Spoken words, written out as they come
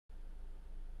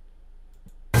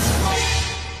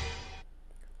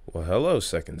Well, hello,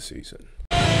 second season.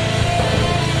 Hey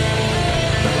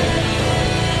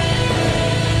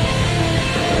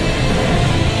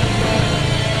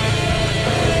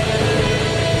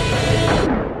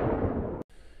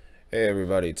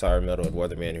everybody, Tire Metalhead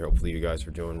Weatherman here. Hopefully you guys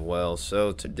are doing well.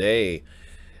 So today,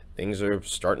 things are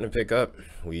starting to pick up.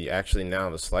 We actually now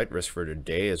have a slight risk for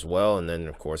today as well, and then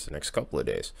of course the next couple of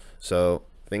days. So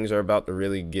things are about to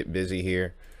really get busy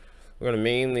here. We're going to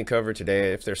mainly cover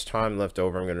today. If there's time left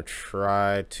over, I'm going to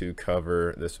try to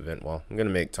cover this event. Well, I'm going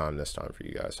to make time this time for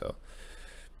you guys. So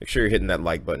make sure you're hitting that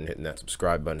like button, hitting that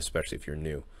subscribe button, especially if you're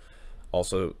new.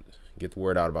 Also, get the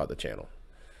word out about the channel.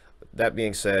 That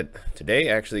being said, today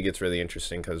actually gets really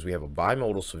interesting because we have a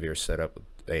bimodal severe setup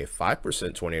with a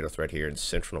 5% tornado threat here in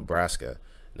central Nebraska.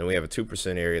 And then we have a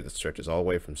 2% area that stretches all the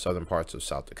way from southern parts of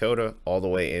South Dakota all the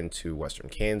way into western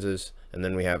Kansas. And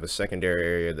then we have a secondary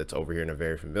area that's over here in a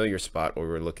very familiar spot where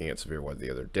we were looking at severe weather the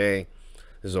other day.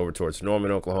 This is over towards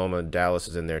Norman, Oklahoma. Dallas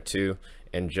is in there too,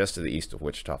 and just to the east of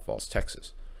Wichita Falls,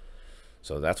 Texas.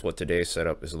 So that's what today's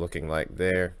setup is looking like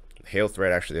there. Hail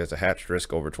threat actually has a hatched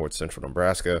risk over towards central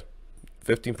Nebraska.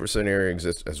 15% area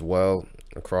exists as well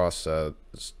across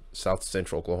south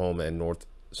central Oklahoma and north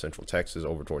central Texas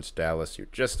over towards Dallas. You're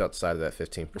just outside of that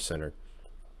 15%er.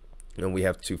 And we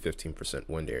have two 15%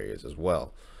 wind areas as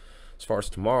well. As far as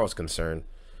tomorrow is concerned,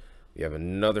 we have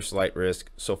another slight risk.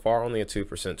 So far, only a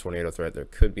 2% tornado threat. There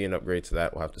could be an upgrade to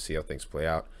that. We'll have to see how things play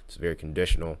out. It's very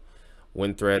conditional.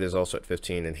 Wind threat is also at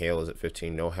 15 and hail is at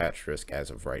 15. No hatch risk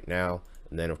as of right now.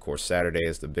 And then, of course, Saturday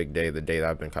is the big day, the day that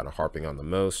I've been kind of harping on the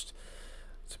most.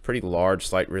 It's a pretty large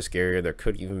slight risk area. There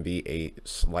could even be a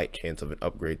slight chance of an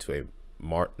upgrade to a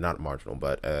not marginal,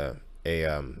 but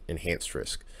enhanced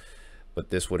risk. But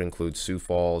this would include Sioux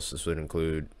Falls. This would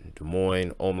include Des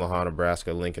Moines, Omaha,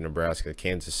 Nebraska, Lincoln, Nebraska,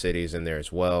 Kansas City is in there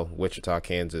as well. Wichita,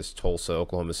 Kansas, Tulsa,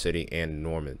 Oklahoma City, and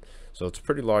Norman. So it's a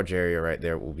pretty large area right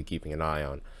there we'll be keeping an eye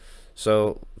on.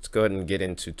 So let's go ahead and get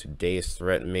into today's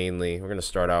threat mainly. We're going to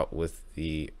start out with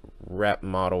the RAP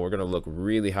model. We're going to look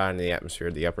really high in the atmosphere,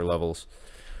 the upper levels.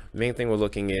 The main thing we're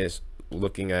looking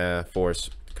for is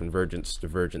convergence,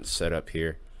 divergence setup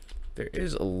here. There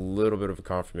is a little bit of a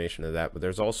confirmation of that, but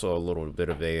there's also a little bit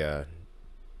of a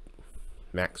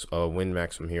wind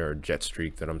maximum here, or jet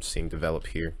streak that I'm seeing develop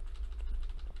here.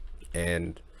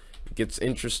 And it gets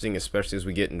interesting, especially as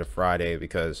we get into Friday,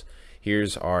 because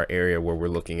here's our area where we're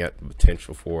looking at the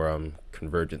potential for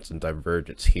convergence and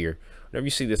divergence here. Whenever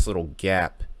you see this little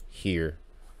gap here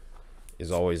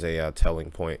is always a telling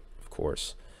point, of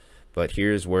course. But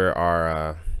here's where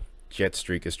our jet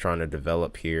streak is trying to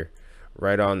develop here,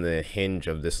 right on the hinge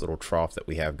of this little trough that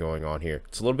we have going on here.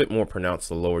 It's a little bit more pronounced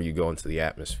the lower you go into the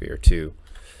atmosphere too,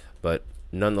 but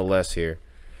nonetheless here,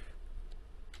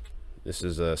 this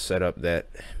is a setup that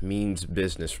means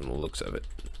business from the looks of it.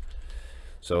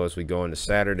 So as we go into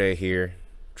Saturday here,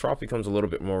 trough becomes a little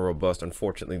bit more robust.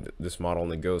 Unfortunately, this model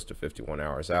only goes to 51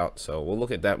 hours out, so we'll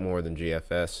look at that more than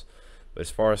GFS. But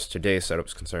as far as today's setup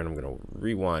is concerned, I'm going to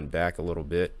rewind back a little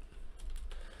bit.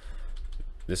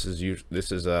 This is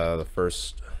the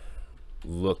first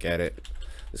look at it.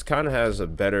 This kind of has a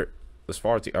better, as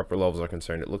far as the upper levels are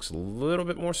concerned, it looks a little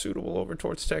bit more suitable over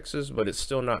towards Texas, but it's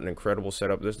still not an incredible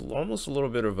setup. There's almost a little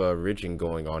bit of a ridging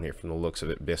going on here from the looks of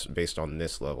it based on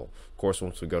this level. Of course,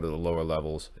 once we go to the lower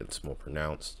levels, it's more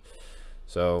pronounced.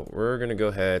 So we're going to go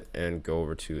ahead and go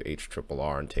over to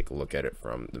HRRR and take a look at it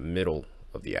from the middle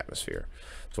of the atmosphere.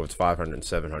 So it's 500 and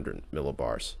 700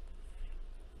 millibars.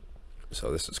 So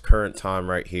this is current time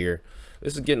right here.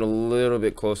 This is getting a little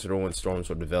bit closer to when storms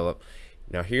will develop.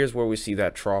 Now here's where we see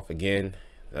that trough again,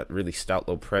 that really stout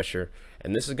low pressure.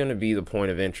 And this is going to be the point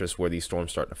of interest where these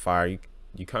storms start to fire.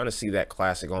 You kind of see that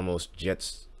classic almost jet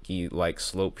ski-like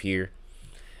slope here.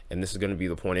 And this is going to be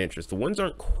the point of interest. The winds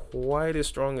aren't quite as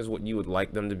strong as what you would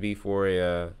like them to be for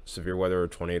a severe weather or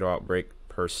tornado outbreak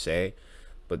per se.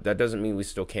 But that doesn't mean we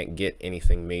still can't get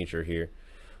anything major here.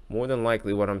 More than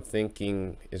likely what I'm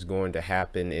thinking is going to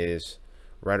happen is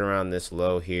right around this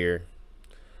low here,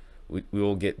 we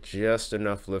will get just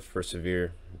enough lift for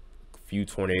severe, few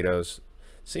tornadoes.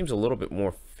 Seems a little bit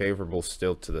more favorable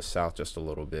still to the south, just a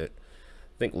little bit.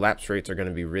 I think lapse rates are going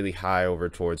to be really high over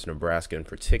towards Nebraska in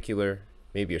particular.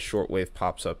 Maybe a short wave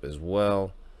pops up as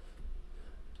well.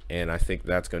 And I think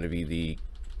that's going to be the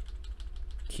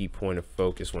key point of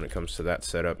focus when it comes to that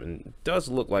setup, and it does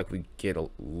look like we get a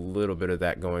little bit of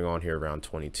that going on here around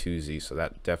 22Z, so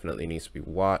that definitely needs to be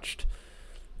watched.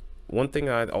 One thing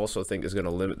I also think is going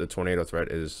to limit the tornado threat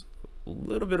is a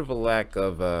little bit of a lack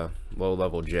of low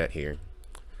level jet here.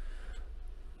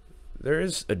 There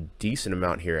is a decent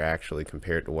amount here actually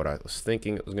compared to what I was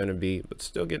thinking it was going to be, but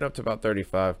still getting up to about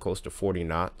 35, close to 40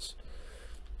 knots,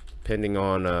 depending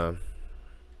on of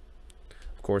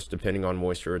course, depending on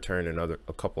moisture return and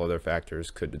a couple other factors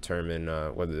could determine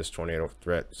whether this tornado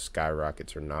threat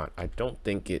skyrockets or not. I don't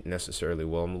think it necessarily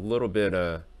will. I'm a little bit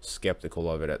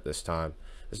skeptical of it at this time.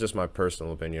 It's just my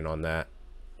personal opinion on that.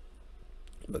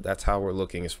 But that's how we're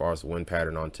looking as far as the wind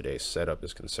pattern on today's setup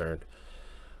is concerned.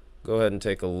 Go ahead and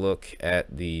take a look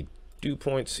at the dew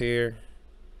points here.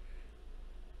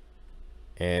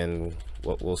 And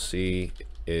what we'll see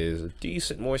is a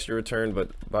decent moisture return,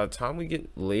 but by the time we get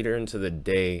later into the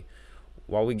day,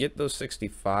 while we get those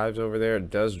 65s over there, it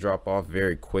does drop off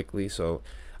very quickly. So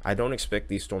I don't expect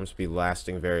these storms to be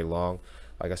lasting very long.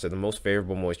 Like I said, the most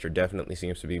favorable moisture definitely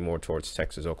seems to be more towards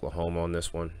Texas, Oklahoma on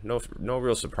this one. No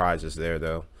real surprises there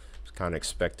though. I was kind of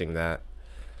expecting that.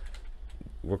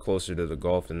 We're closer to the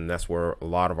Gulf, and that's where a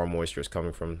lot of our moisture is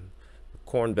coming from. The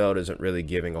Corn Belt isn't really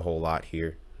giving a whole lot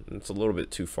here. It's a little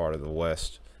bit too far to the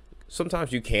west.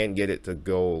 Sometimes you can get it to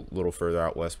go a little further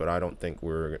out west, but I don't think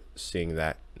we're seeing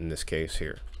that in this case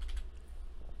here.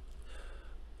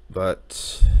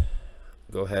 But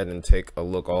go ahead and take a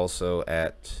look also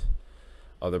at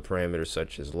other parameters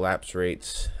such as lapse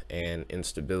rates and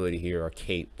instability here, or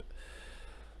CAPE.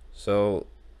 So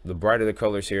the brighter the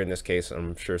colors here in this case,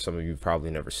 I'm sure some of you have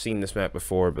probably never seen this map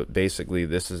before, but basically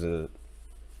this is an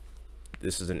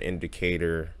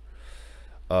indicator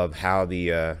of how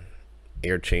the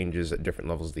air changes at different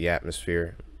levels of the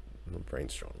atmosphere. My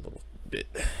brain's strong a little bit,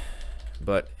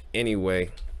 but anyway,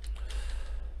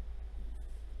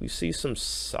 we see some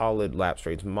solid lapse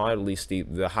rates, mildly steep.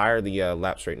 The higher the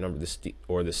lapse rate number, the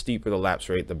steeper the lapse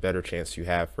rate, the better chance you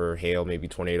have for hail, maybe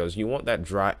tornadoes. You want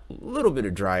that little bit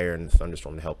of dry air in the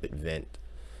thunderstorm to help it vent,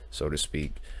 so to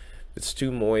speak. If it's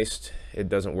too moist, it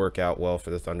doesn't work out well for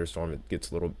the thunderstorm.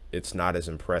 It's not as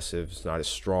impressive, it's not as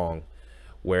strong.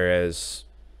 Whereas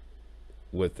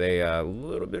with a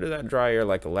little bit of that dry air,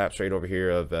 like a lapse rate over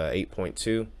here of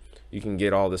 8.2, you can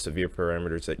get all the severe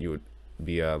parameters that you would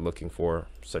be looking for,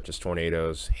 such as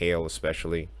tornadoes, hail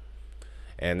especially.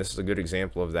 And this is a good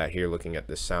example of that here, looking at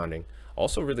this sounding.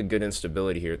 Also really good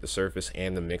instability here at the surface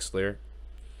and the mixed layer.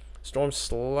 Storm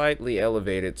slightly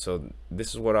elevated, so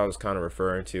this is what I was kind of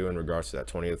referring to in regards to that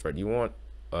tornado threat. You want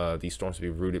these storms to be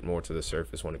rooted more to the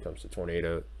surface when it comes to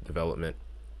tornado development.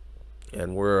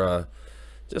 And we're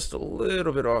just a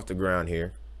little bit off the ground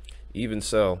here. Even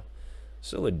so,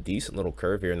 still a decent little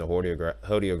curve here in the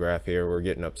hodograph here. We're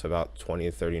getting up to about 20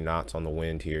 to 30 knots on the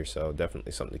wind here, so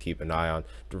definitely something to keep an eye on.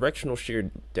 Directional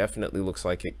shear definitely looks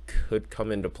like it could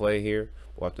come into play here.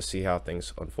 We'll have to see how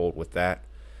things unfold with that.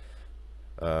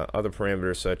 Other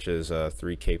parameters such as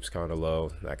 3 capes kind of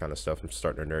low, that kind of stuff. I'm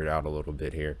starting to nerd out a little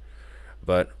bit here,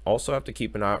 but also have to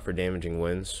keep an eye out for damaging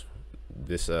winds.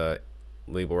 This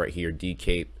label right here, D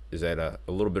cape, is at a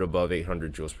little bit above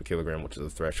 800 joules per kilogram, which is the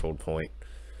threshold point.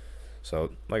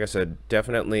 So like I said,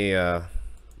 definitely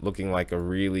looking like a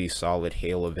really solid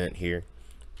hail event here.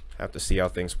 Have to see how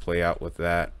things play out with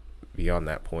that beyond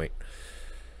that point.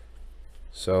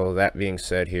 So that being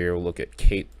said, here we'll look at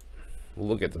CAPE. We'll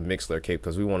look at the mixed layer CAPE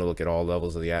because we want to look at all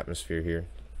levels of the atmosphere here.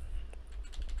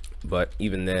 But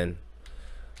even then,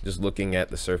 just looking at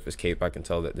the surface CAPE, I can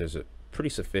tell that there's a pretty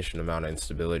sufficient amount of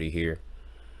instability here.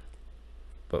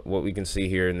 But what we can see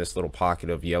here in this little pocket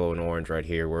of yellow and orange right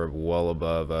here, we're well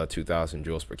above 2,000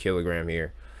 joules per kilogram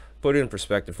here. Put it in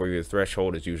perspective for you, the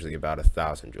threshold is usually about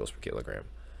 1,000 joules per kilogram.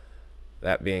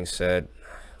 That being said,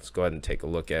 let's go ahead and take a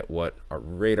look at what our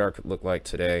radar could look like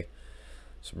today.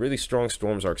 Some really strong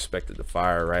storms are expected to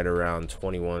fire right around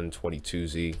 21,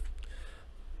 22Z.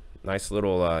 Nice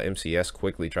little MCS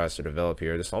quickly tries to develop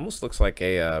here. This almost looks like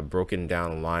a broken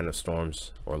down line of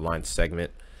storms, or line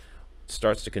segment.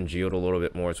 Starts to congeal a little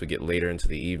bit more as we get later into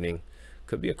the evening.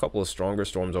 Could be a couple of stronger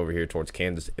storms over here towards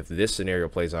Kansas if this scenario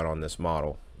plays out on this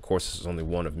model. Of course, this is only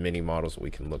one of many models that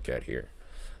we can look at here.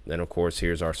 Then of course,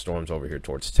 here's our storms over here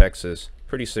towards Texas.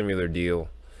 Pretty similar deal.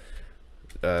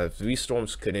 If these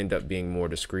storms could end up being more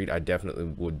discrete, I definitely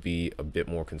would be a bit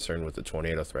more concerned with the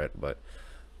tornado threat, but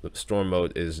the storm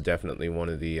mode is definitely one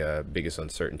of the biggest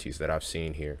uncertainties that I've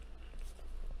seen here.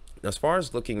 As far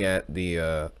as looking at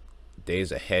the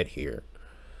days ahead here,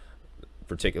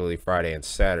 particularly Friday and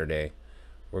Saturday,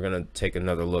 we're going to take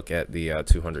another look at the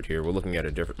 200 here. We're looking at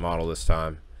a different model this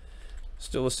time.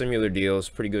 Still a similar deal. It's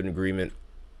pretty good agreement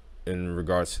in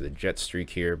regards to the jet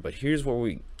streak here, but here's where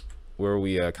we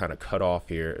kind of cut off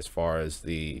here as far as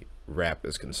the wrap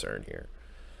is concerned here.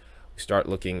 We start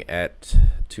looking at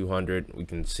 200. We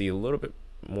can see a little bit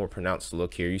more pronounced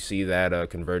look here. You see that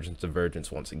convergence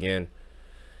divergence once again.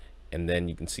 And then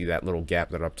you can see that little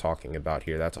gap that I'm talking about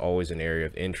here. That's always an area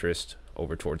of interest.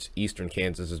 Over towards eastern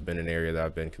Kansas has been an area that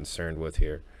I've been concerned with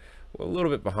here. We're a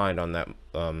little bit behind on that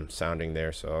sounding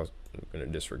there, so I'm going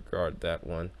to disregard that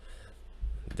one.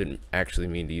 Didn't actually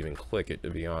mean to even click it, to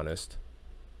be honest.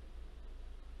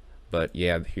 But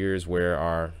yeah, here's where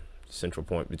our central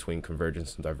point between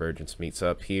convergence and divergence meets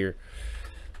up here.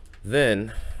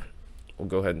 Then we'll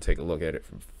go ahead and take a look at it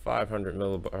from 500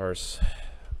 millibars.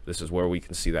 This is where we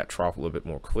can see that trough a little bit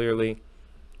more clearly.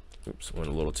 Oops, went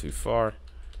a little too far.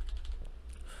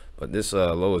 But this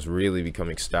low is really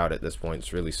becoming stout at this point.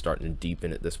 It's really starting to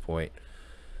deepen at this point.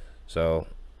 So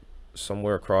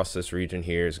somewhere across this region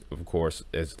here is, of course,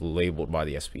 is labeled by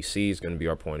the SPC, is going to be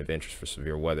our point of interest for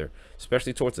severe weather,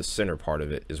 especially towards the center part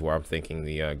of it is where I'm thinking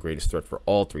the greatest threat for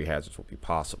all three hazards will be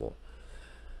possible.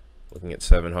 Looking at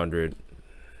 700,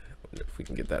 if we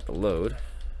can get that to load,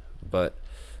 but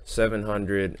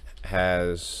 700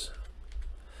 has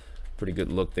pretty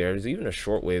good look there. There's even a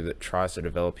short wave that tries to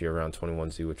develop here around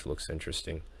 21Z, which looks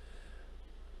interesting.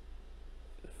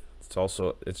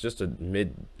 It's just a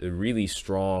really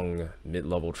strong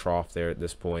mid-level trough there at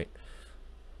this point.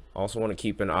 Also want to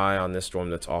keep an eye on this storm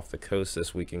that's off the coast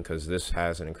this weekend, because this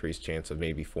has an increased chance of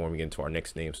maybe forming into our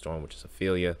next named storm, which is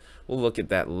Ophelia. We'll look at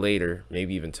that later,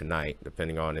 maybe even tonight,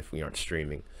 depending on if we aren't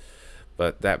streaming.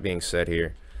 But that being said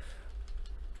here,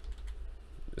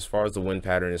 as far as the wind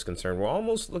pattern is concerned, we're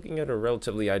almost looking at a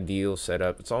relatively ideal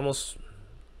setup. It's almost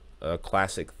a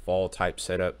classic fall type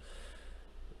setup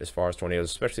as far as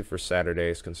tornadoes, especially for Saturday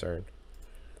is concerned.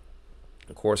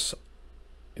 Of course,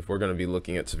 if we're going to be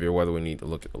looking at severe weather, we need to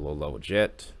look at the low level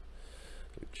jet,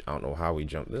 which I don't know how we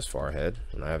jumped this far ahead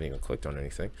and I haven't even clicked on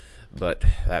anything. But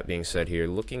that being said here,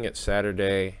 looking at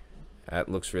Saturday, that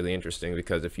looks really interesting,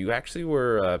 because if you actually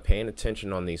were paying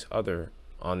attention on these other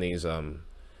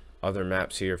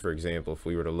maps here, for example, if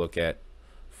we were to look at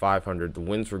 500, the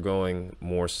winds were going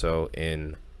more so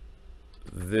in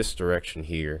this direction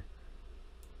here.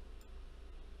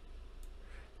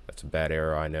 That's a bad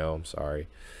arrow, I know, I'm sorry.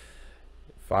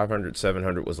 500,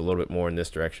 700 was a little bit more in this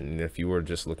direction. And if you were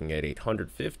just looking at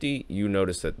 850, you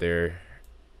notice that their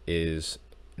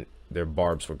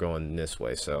barbs were going this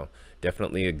way. So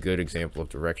definitely a good example of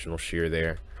directional shear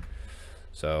there.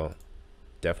 So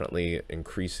definitely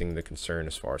increasing the concern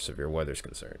as far as severe weather is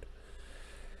concerned.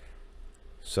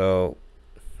 So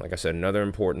like I said, another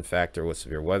important factor with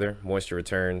severe weather, moisture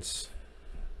returns.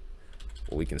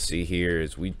 What we can see here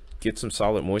is we get some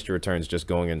solid moisture returns just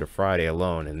going into Friday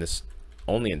alone, and this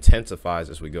only intensifies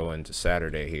as we go into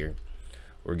Saturday here.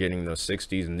 We're getting those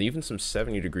 60s and even some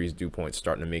 70 degrees dew points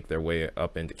starting to make their way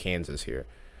up into Kansas here.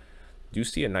 Do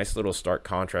see a nice little stark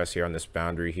contrast here on this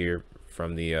boundary here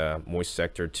from the moist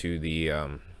sector to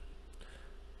the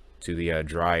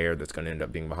dry air that's going to end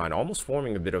up being behind, almost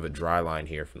forming a bit of a dry line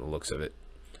here from the looks of it.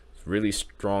 It's really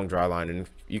strong dry line, and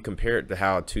if you compare it to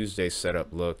how Tuesday's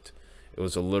setup looked, it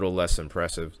was a little less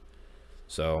impressive.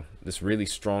 So this really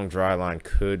strong dry line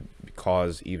could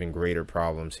cause even greater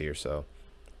problems here. So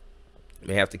you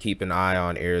may have to keep an eye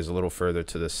on areas a little further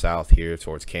to the south here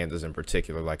towards Kansas in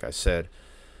particular, like I said,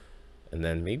 and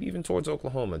then maybe even towards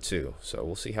Oklahoma too. So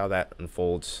we'll see how that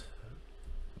unfolds.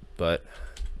 But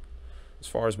as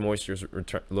far as moisture's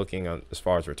looking on, as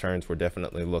far as returns, we're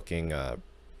definitely looking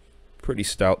pretty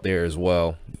stout there as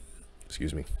well.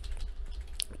 Excuse me.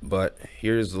 But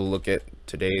here's the look at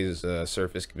today's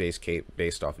surface-based cape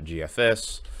based off of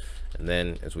GFS, and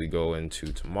then as we go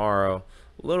into tomorrow,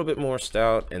 a little bit more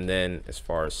stout. And then as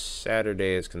far as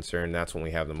Saturday is concerned, that's when we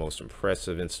have the most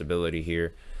impressive instability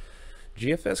here.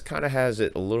 GFS kind of has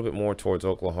it a little bit more towards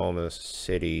Oklahoma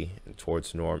City and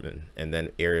towards Norman, and then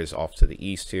areas off to the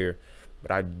east here. But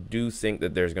I do think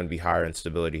that there's going to be higher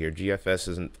instability here. GFS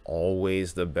isn't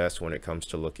always the best when it comes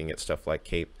to looking at stuff like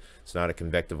Cape. It's not a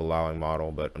convective allowing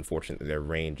model, but unfortunately their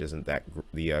range isn't that.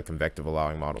 The convective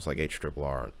allowing models like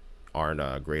HRRR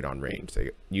aren't great on range. They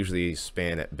usually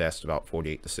span at best about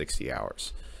 48 to 60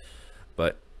 hours.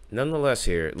 But nonetheless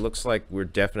here, it looks like we're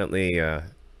definitely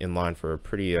in line for a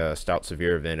pretty stout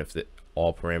severe event if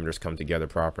all parameters come together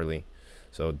properly.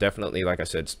 So definitely, like I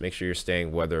said, make sure you're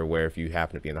staying weather aware if you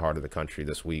happen to be in the heart of the country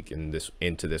this week and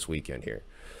into this weekend here.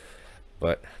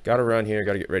 But gotta run here,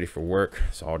 gotta get ready for work.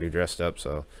 So already dressed up,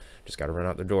 so just gotta run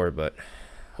out the door. But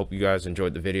hope you guys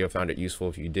enjoyed the video, found it useful.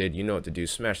 If you did, you know what to do.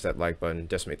 Smash that like button,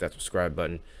 decimate that subscribe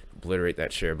button, obliterate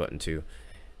that share button too.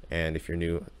 And if you're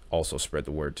new, also spread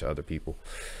the word to other people.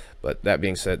 But that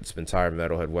being said, it's been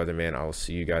Metalhead Weatherman. I will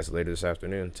see you guys later this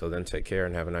afternoon. Until then, take care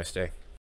and have a nice day.